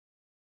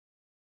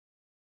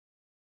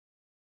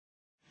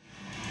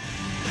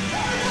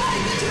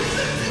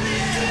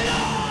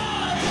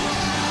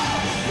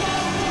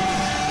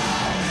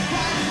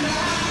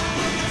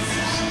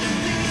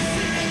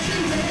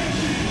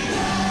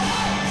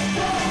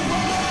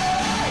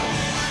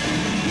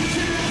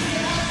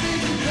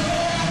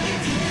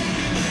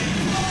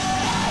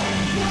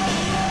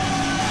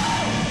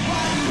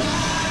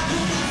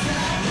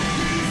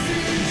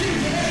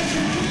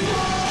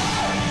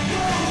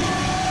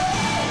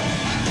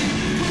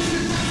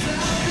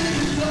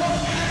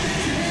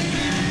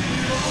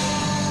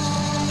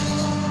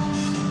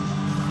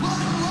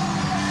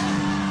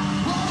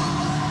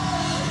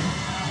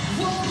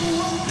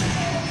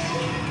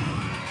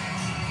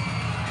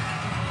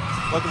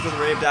welcome to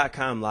the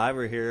Rave.com Live.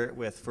 We're here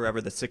with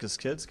Forever the Sickest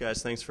Kids.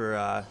 Guys, thanks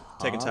for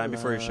taking time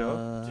before your show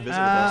to visit with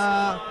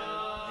us.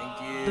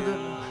 Thank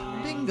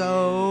you.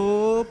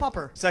 Bingo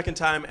popper. Second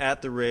time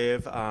at the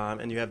Rave,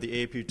 and you have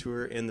the AP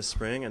tour in the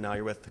spring, and now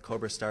you're with the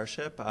Cobra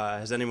Starship.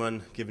 Has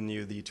anyone given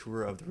you the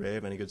tour of the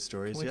Rave? Any good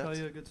stories yet? Can we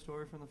tell you a good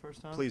story from the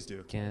first time? Please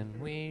do. Can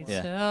we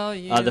tell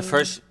you?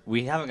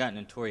 We haven't gotten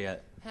a tour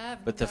yet,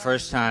 but the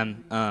first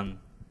time,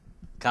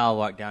 Kyle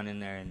walked down in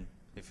there, and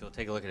if you'll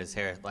take a look at his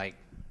hair, like,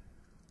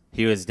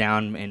 he was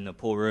down in the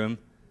pool room,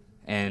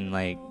 and,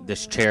 like,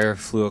 this chair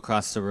flew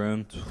across the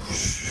room,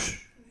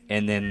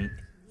 and then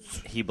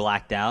he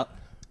blacked out,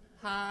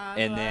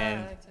 and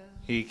then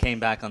he came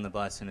back on the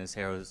bus, and his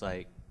hair was,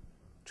 like,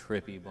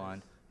 trippy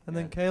blonde. And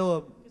then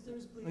Caleb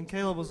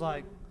was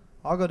like,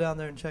 I'll go down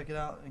there and check it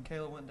out, and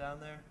Caleb went down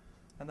there,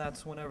 and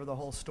that's whenever the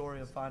whole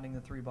story of finding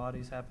the 3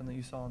 bodies happened that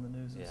you saw in the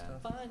news and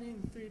stuff.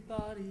 Finding 3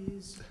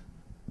 bodies.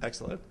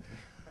 Excellent.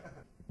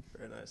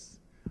 Very nice.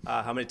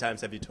 How many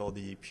times have you told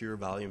the Pure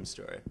Volume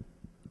story?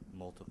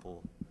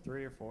 Multiple.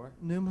 3 or 4?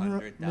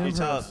 Numerous. Can you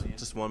tell us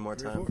just one more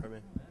time for me?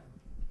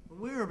 When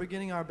we were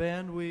beginning our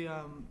band, we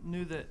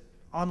knew that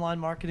online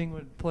marketing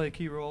would play a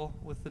key role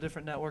with the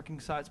different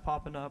networking sites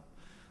popping up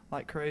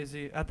like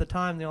crazy. At the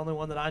time, the only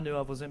one that I knew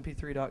of was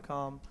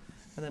mp3.com,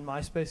 and then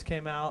MySpace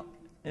came out.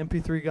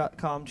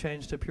 mp3.com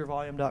changed to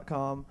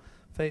purevolume.com,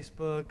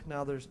 Facebook,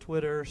 now there's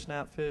Twitter,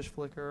 Snapfish,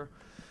 Flickr.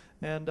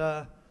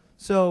 And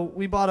so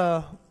we bought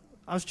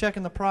I was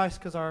checking the price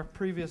because our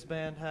previous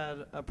band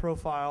had a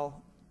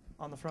profile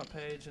on the front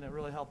page, and it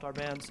really helped our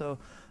band. So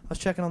I was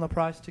checking on the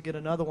price to get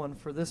another one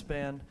for this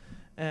band,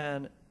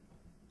 and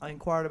I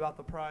inquired about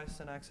the price,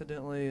 and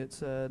accidentally it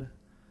said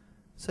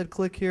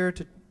click here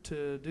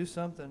to do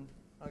something.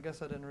 I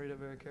guess I didn't read it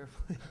very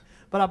carefully.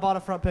 But I bought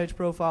a front page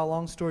profile.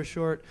 Long story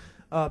short,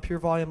 Pure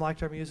Volume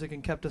liked our music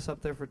and kept us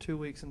up there for 2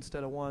 weeks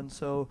instead of 1.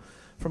 So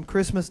from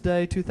Christmas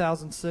Day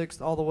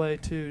 2006 all the way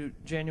to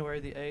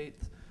January the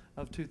 8th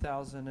of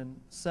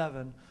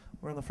 2007,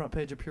 we're on the front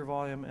page of Pure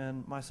Volume,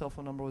 and my cell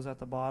phone number was at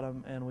the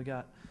bottom, and we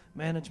got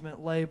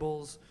management,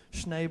 labels,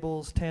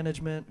 schnables,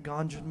 tanagement,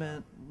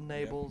 gangement,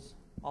 nables,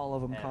 all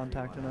of them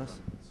contacting us.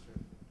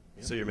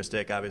 So your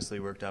mistake obviously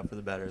worked out for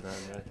the better then,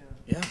 right?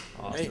 Yeah.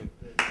 Awesome.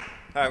 All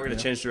right, we're going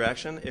to change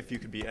direction. If you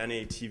could be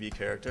any TV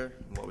character,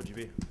 what would you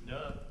be?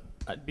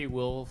 I'd be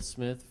Will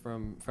Smith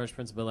from Fresh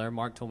Prince of Bel-Air.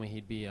 Mark told me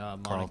he'd be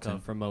Monica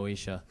Carlton. from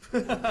Moesha.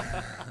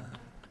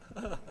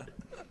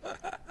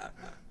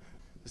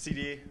 The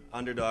CD,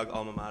 Underdog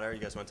Alma Mater. You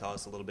guys want to tell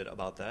us a little bit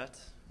about that?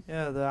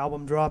 Yeah, the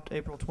album dropped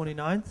April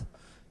 29th.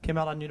 Came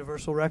out on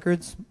Universal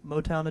Records,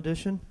 Motown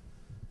Edition.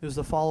 It was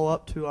the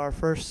follow-up to our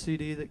first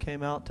CD that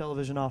came out,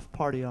 Television Off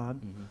Party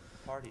On.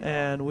 Mm-hmm.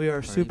 And we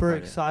are super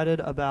excited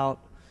about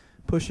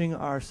pushing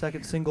our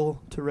second single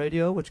to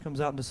radio, which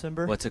comes out in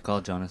December. What's it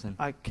called, Jonathan?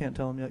 I can't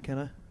tell him yet, can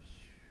I?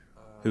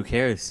 Who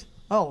cares?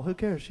 Oh, who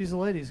cares? She's a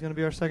Lady. It's going to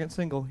be our second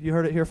single. You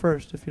heard it here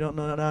first. If you don't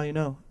know now, you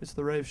know. It's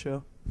the Rave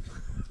Show.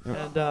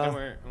 And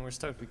we're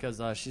stoked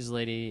because She's a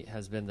Lady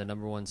has been the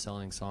 #1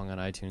 selling song on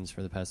iTunes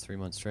for the past 3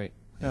 months straight.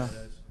 Yeah.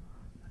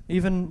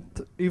 Even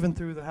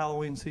through the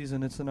Halloween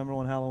season, it's the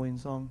 #1 Halloween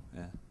song.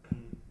 Yeah.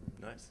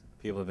 Nice.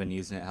 People have been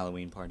using it at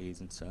Halloween parties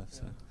and stuff.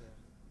 So.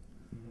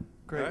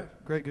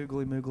 Great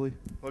googly moogly.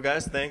 Well,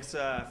 guys, thanks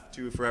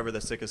to Forever the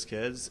Sickest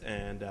Kids,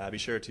 and be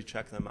sure to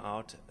check them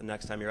out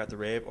next time you're at the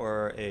Rave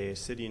or a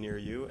city near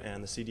you.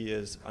 And the CD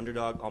is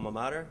Underdog Alma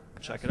Mater.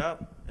 Check it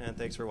out, and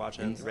thanks for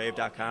watching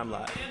Rave.com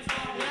Live.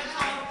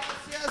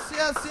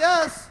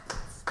 Yes.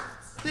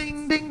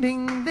 Ding, ding,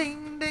 ding,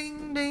 ding,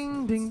 ding,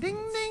 ding, ding, ding.